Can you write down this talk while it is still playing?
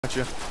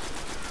Gotcha.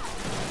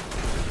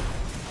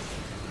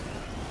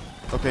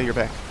 Okay, you're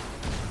back.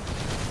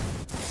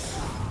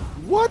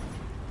 What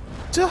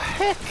the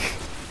heck?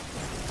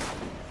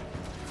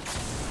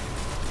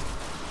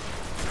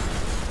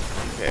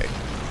 Okay.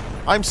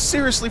 I'm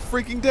seriously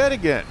freaking dead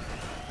again.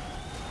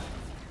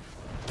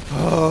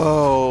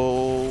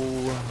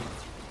 Oh.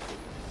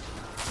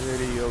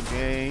 Video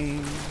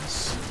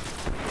games.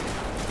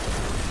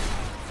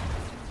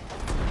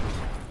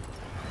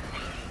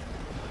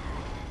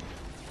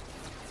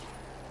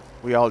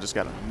 We all just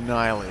got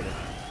annihilated.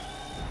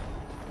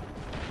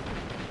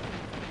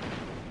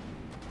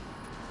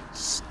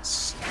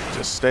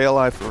 Just stay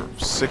alive for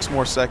 6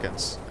 more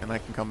seconds, and I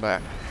can come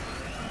back.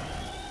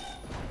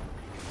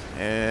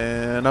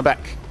 And I'm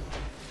back.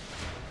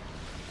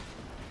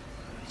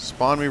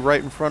 Spawn me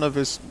right in front of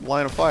his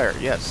line of fire.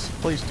 Yes,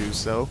 please do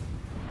so.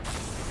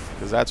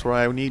 Because that's where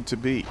I need to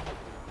be.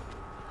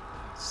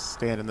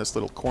 Stand in this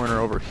little corner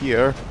over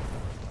here.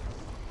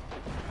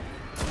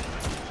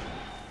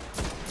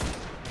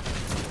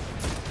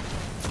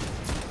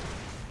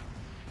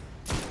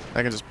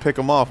 I can just pick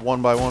them off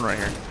one by one right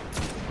here.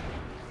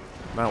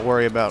 Not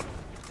worry about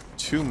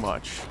too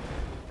much.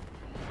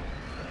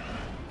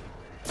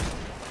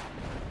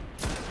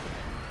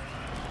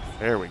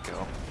 There we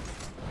go.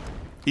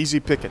 Easy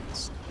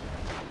pickings.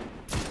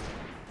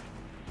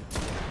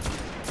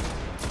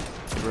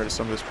 Get rid of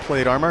some of this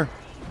plate armor.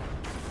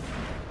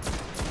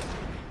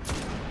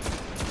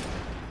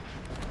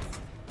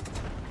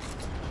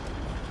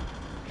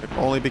 It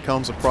only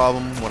becomes a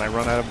problem when I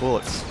run out of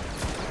bullets.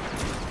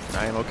 And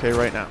I am okay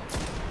right now.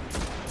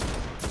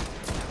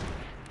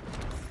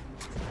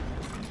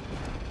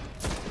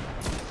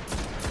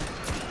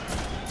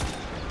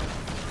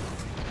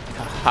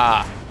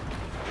 Haha.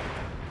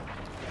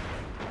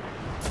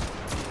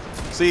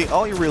 See,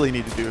 all you really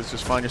need to do is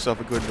just find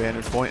yourself a good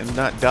vantage point and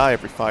not die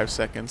every 5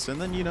 seconds, and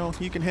then, you know,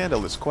 you can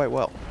handle this quite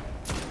well.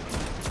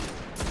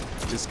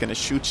 Just gonna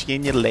shoot you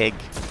in your leg.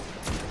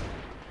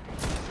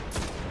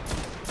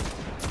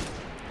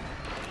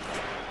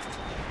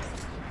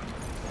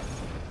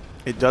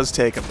 It does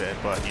take a bit,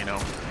 but, you know,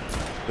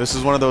 this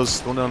is one of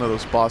those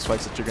boss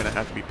fights that you're gonna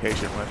have to be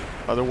patient with.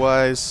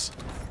 Otherwise,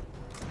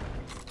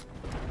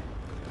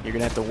 you're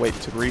gonna have to wait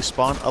to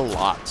respawn a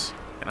lot.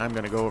 And I'm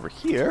gonna go over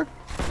here,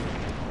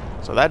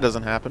 so that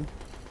doesn't happen.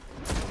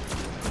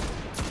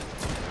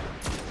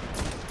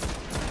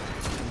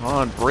 Come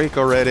on, break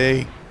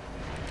already.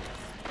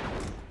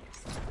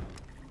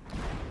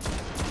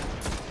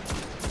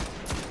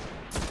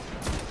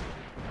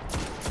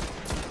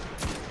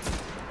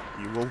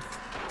 You will.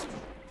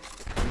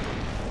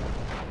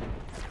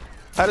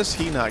 How does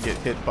he not get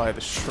hit by the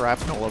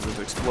shrapnel of his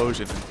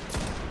explosion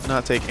and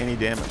not take any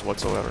damage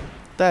whatsoever?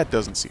 That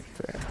doesn't seem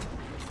fair.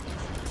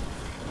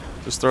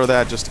 Just throw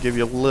that just to give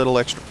you a little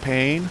extra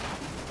pain.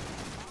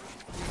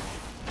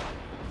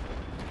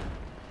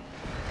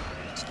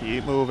 Just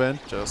keep moving.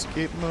 Just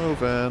keep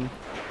moving.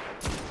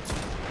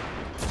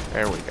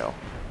 There we go.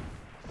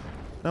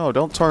 No,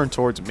 don't turn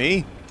towards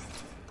me.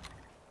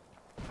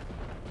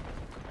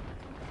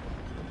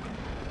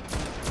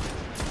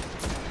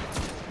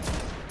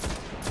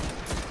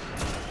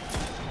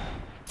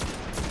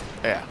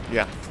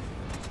 Yeah.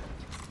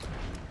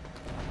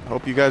 I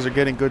hope you guys are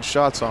getting good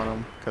shots on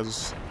him,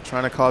 because I'm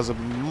trying to cause as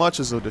much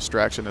as a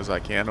distraction as I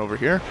can over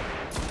here.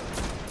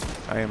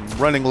 I am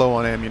running low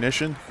on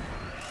ammunition.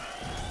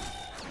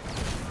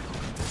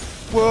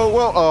 Whoa,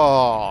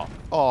 whoa,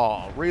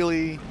 oh,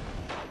 really?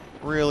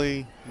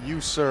 Really? You,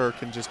 sir,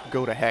 can just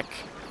go to heck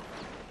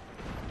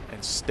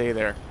and stay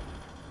there.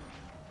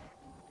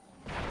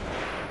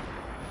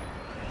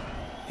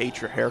 Hate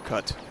your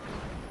haircut.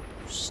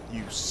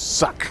 You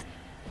suck.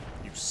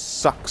 You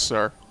suck,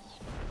 sir.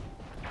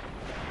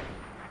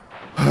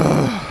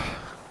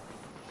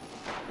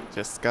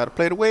 Just gotta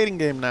play the waiting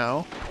game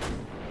now.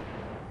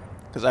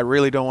 Because I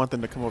really don't want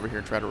them to come over here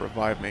and try to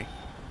revive me.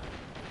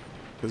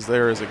 Because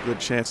there is a good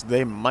chance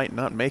they might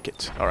not make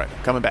it. Alright,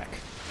 coming back.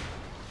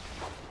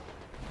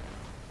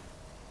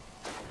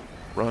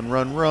 Run,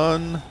 run,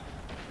 run.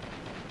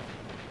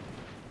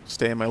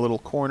 Stay in my little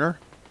corner.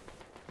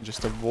 And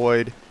just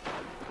avoid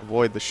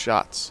the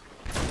shots.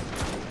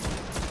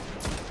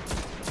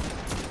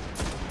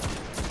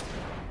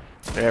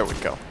 There we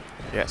go.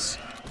 Yes.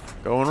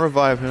 Go and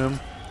revive him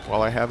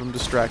while I have him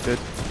distracted.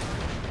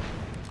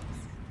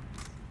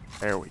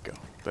 There we go.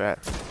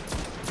 That.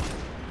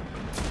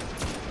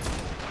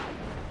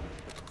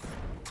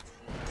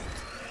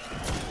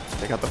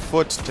 Take out the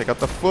foot. Take out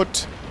the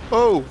foot.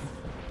 Oh!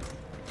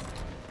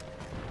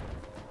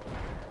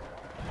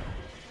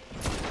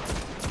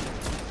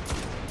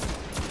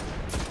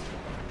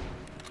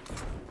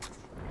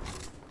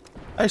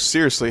 I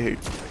seriously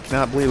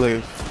cannot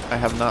believe I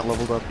have not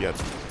leveled up yet.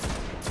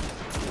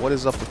 What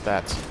is up with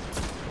that?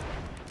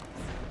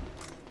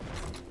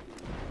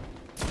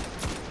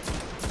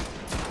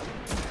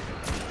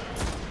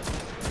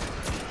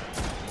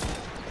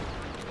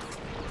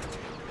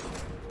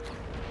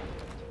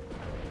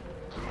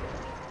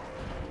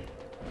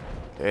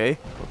 Okay,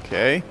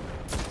 okay.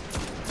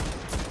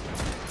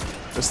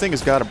 This thing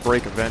has got to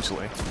break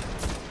eventually.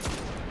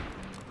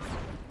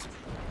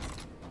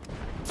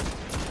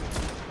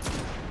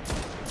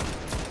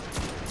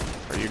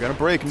 Are you gonna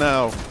break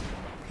now?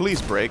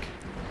 Please break.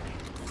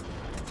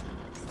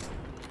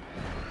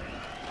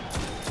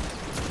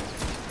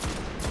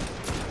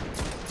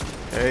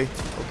 Okay,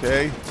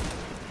 okay.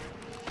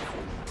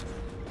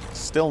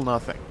 Still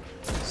nothing.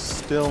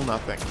 Still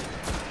nothing.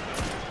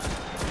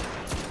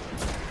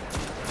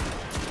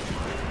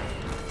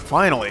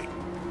 Finally!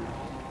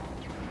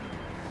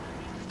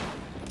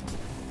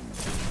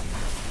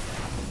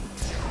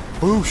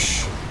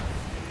 Boosh!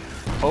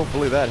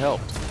 Hopefully that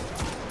helped.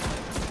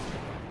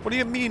 What do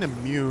you mean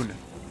immune?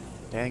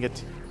 Dang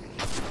it.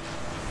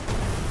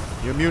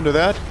 You immune to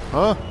that?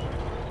 Huh?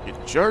 You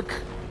jerk?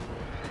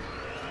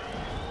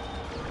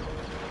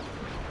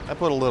 I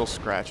put a little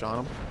scratch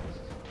on him.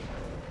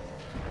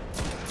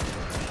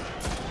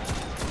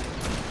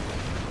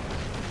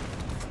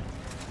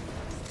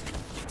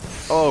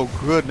 Oh,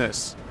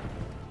 goodness.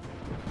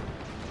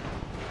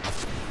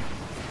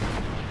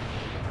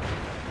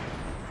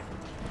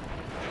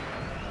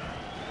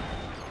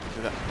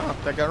 Oh,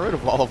 that got rid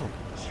of all of them.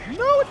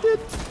 No, it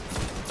didn't.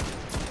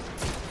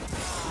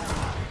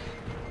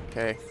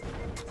 Okay.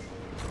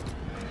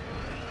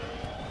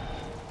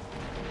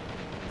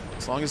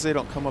 As long as they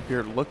don't come up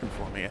here looking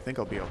for me, I think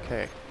I'll be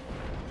okay.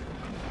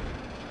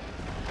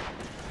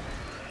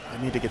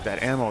 I need to get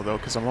that ammo, though,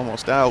 because I'm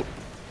almost out.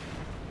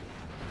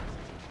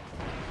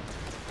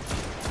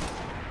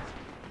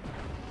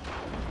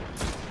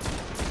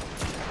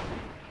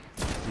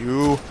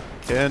 You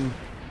can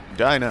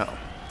die now.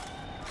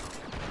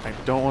 I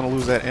don't want to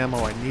lose that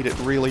ammo. I need it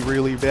really,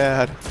 really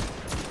bad.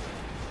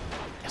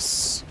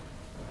 Yes.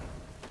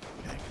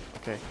 Okay,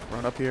 okay.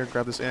 Run up here,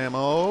 grab this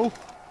ammo.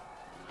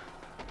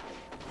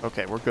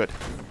 Okay, we're good.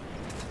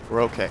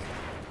 We're okay.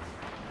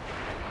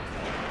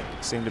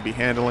 Seem to be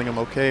handling them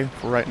okay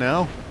for right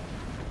now.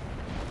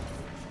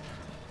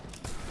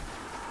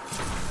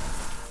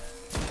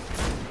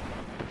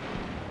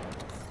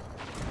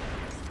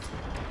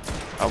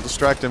 I'll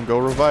distract him. Go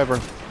revive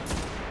her.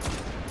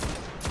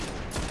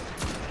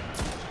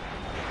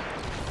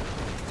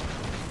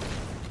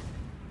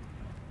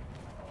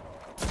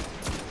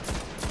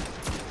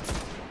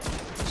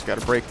 Just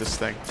gotta break this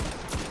thing.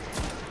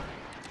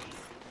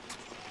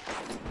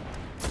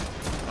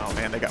 Oh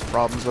man, they got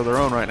problems of their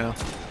own right now.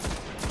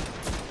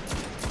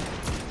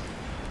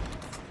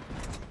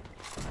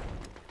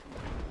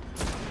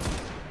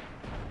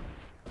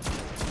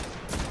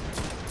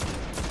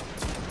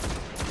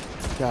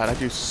 God, I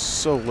do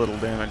so little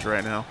damage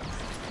right now.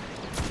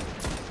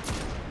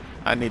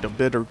 I need a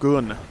better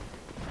gun.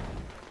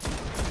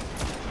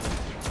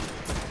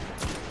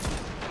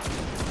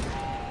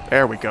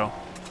 There we go.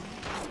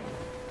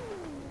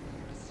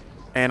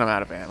 And I'm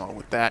out of ammo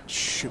with that.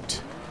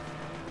 Shoot.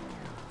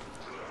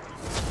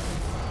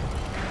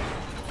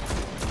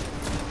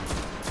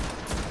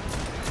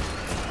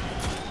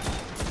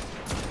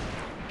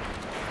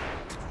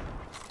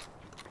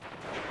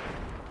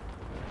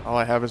 All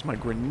I have is my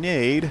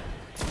grenade.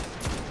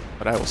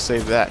 But I will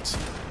save that.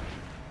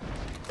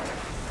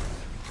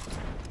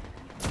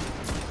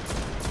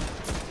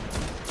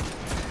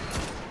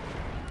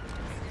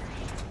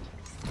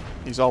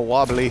 He's all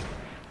wobbly.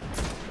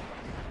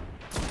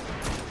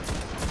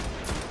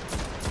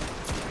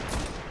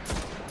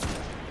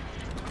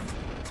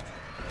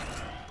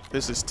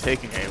 This is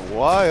taking a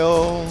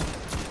while.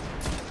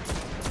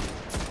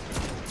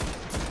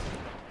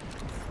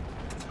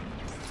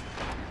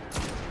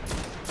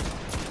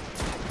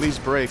 Please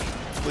break.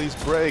 Please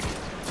break.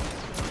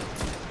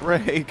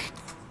 Break.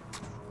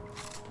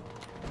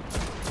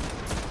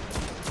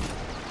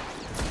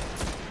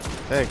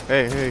 Hey,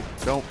 hey, hey,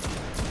 don't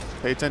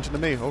pay attention to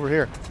me. Over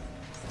here.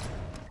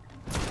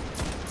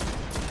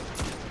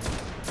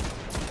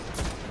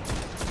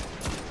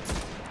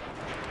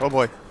 Oh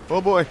boy. Oh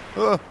boy.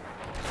 Oh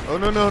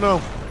no, no, no.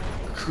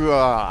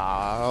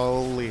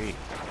 Golly.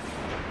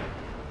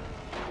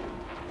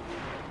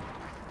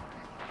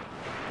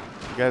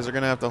 You guys are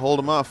gonna have to hold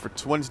him off for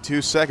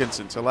 22 seconds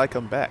until I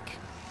come back.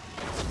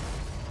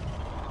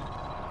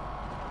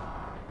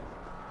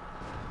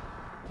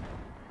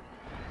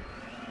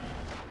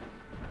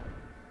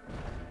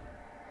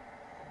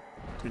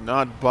 Do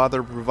not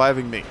bother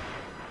reviving me.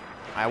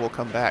 I will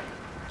come back.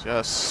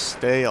 Just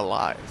stay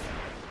alive.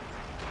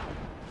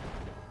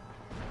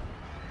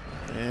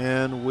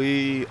 And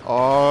we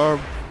are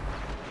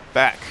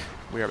back.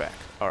 We are back.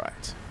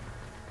 Alright.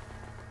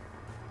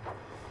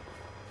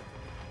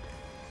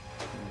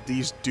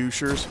 These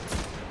douchers.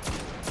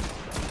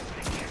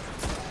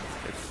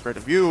 Get rid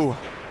of you.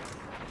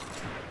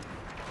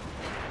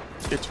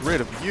 Get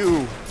rid of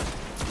you.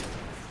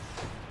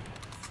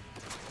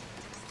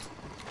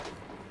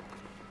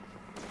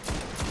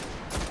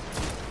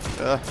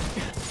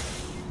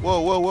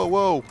 Whoa, whoa, whoa,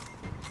 whoa.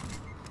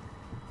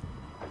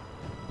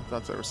 I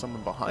thought there was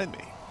someone behind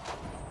me.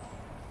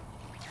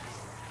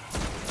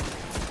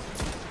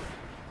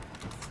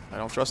 I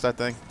don't trust that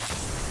thing.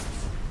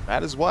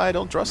 That is why I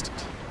don't trust it.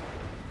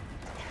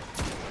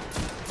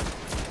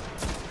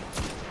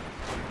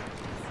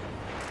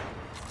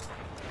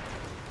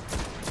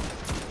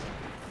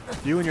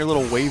 You and your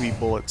little wavy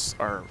bullets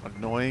are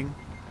annoying.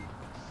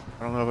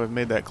 I don't know if I've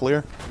made that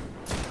clear.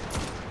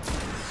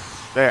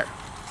 There.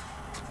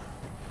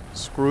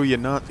 Screw you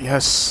not.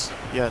 Yes.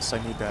 Yes,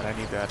 I need that. I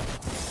need that.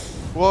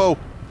 Whoa.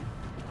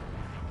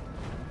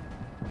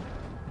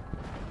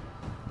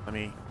 Let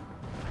me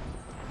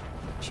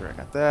make sure I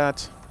got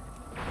that.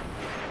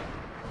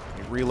 Let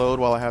me reload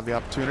while I have the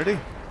opportunity.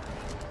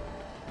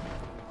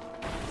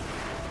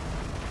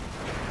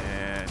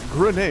 And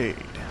grenade.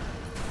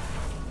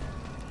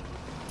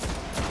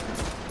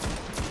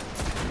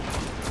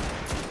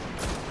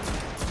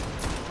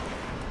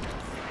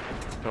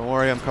 Don't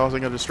worry, I'm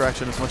causing a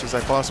distraction as much as I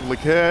possibly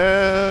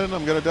can.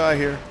 I'm gonna die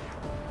here.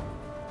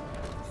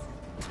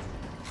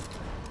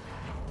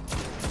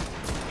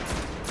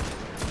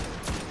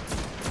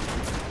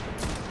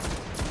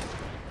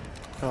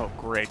 Oh,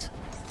 great.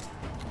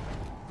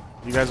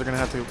 You guys are gonna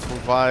have to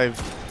revive.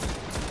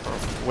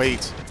 Or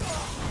wait.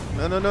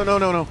 No, no, no, no,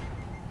 no, no.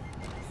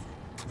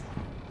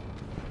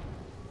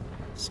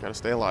 Just gotta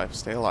stay alive,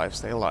 stay alive,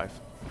 stay alive.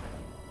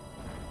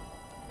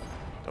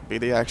 Don't be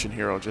the action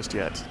hero just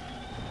yet.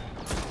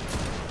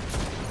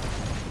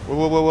 Whoa,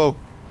 whoa, whoa, whoa.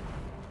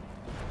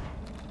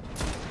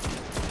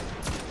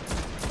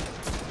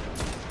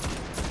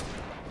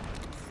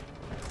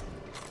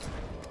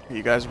 Are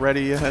you guys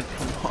ready yet?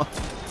 Come on.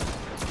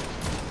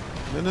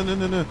 No, no, no,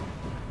 no, no.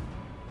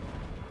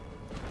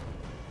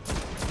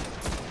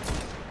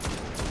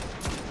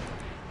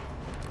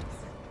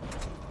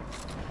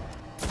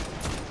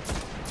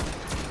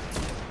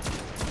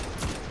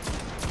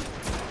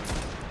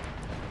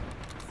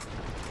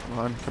 Come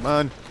on, come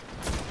on.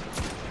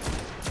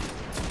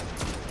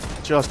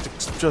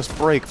 Just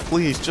break,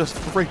 please. Just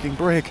freaking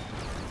break.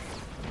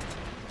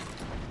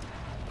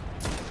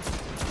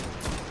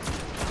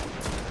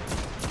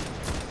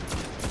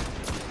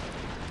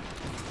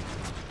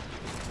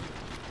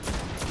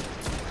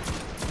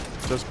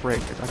 Just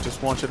break. I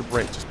just want you to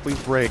break. Just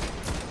please break.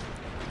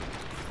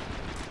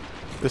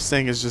 This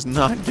thing is just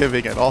not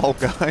giving at all,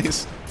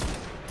 guys.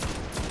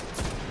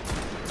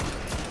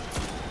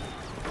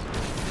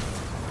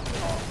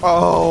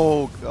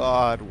 Oh,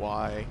 God,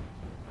 why?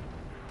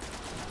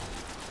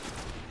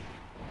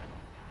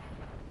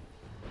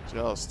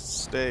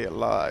 Just stay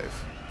alive,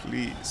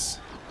 please.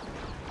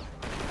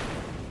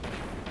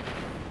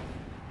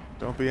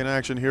 Don't be an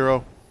action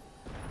hero.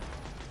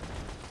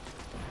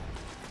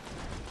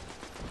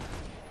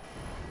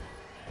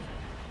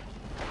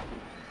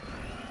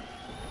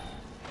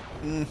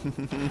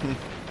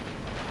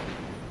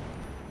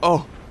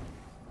 Oh!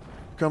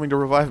 Coming to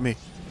revive me.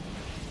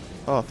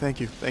 Oh, thank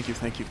you, thank you,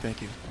 thank you,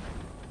 thank you.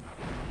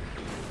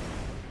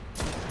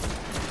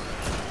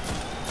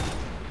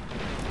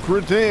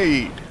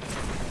 Grenade!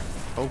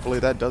 Hopefully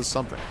that does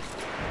something.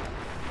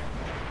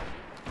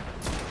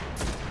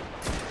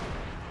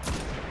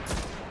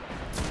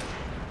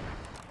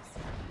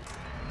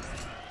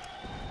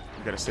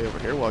 You gotta stay over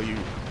here while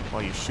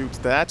you shoot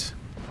that.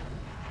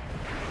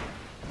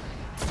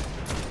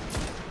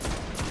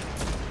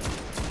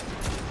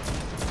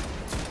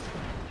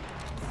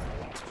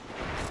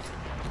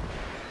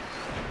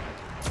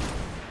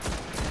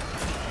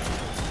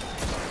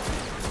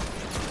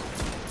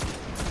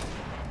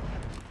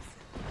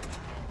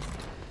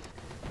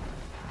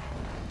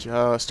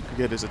 Just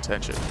get his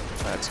attention.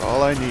 That's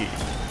all I need.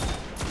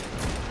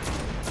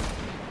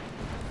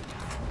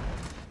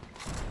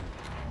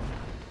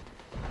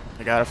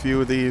 I got a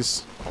few of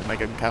these. I'll make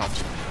them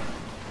count.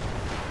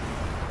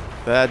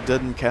 That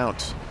didn't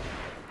count.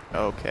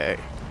 Okay.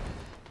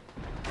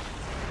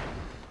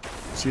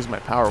 Let's use my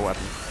power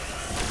weapon.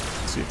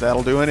 See if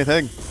that'll do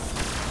anything.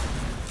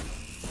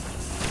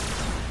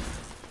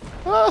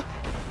 Ah!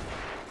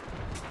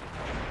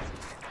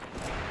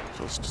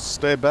 Just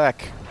stay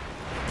back.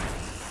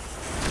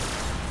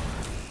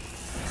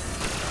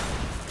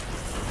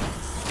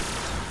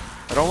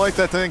 I don't like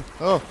that thing.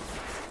 Oh.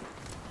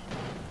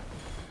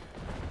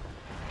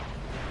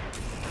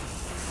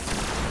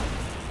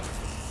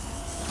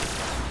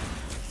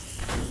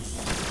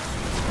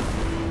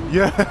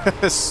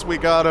 Yes, we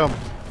got him.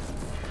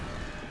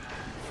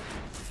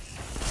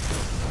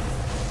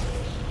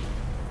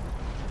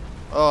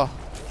 Oh.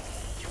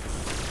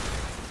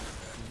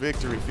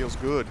 Victory feels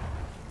good.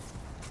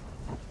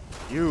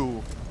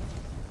 You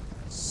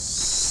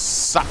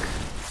suck.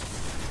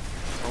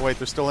 Oh wait,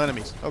 there's still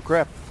enemies. Oh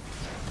crap.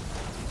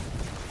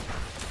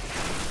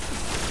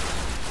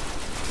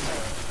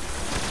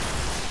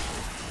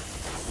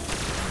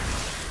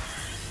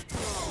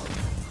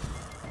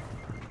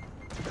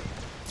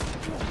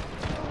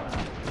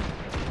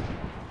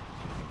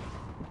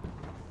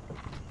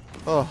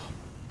 Oh.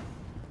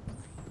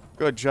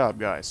 Good job,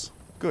 guys.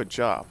 Good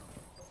job.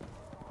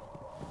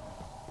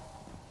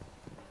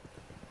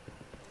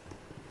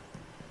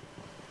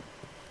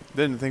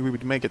 Didn't think we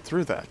would make it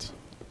through that.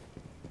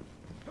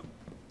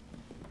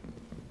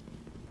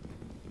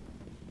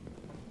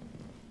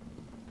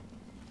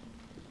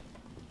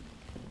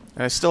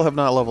 I still have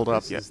not leveled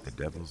up yet. This is the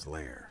Devil's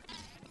Lair.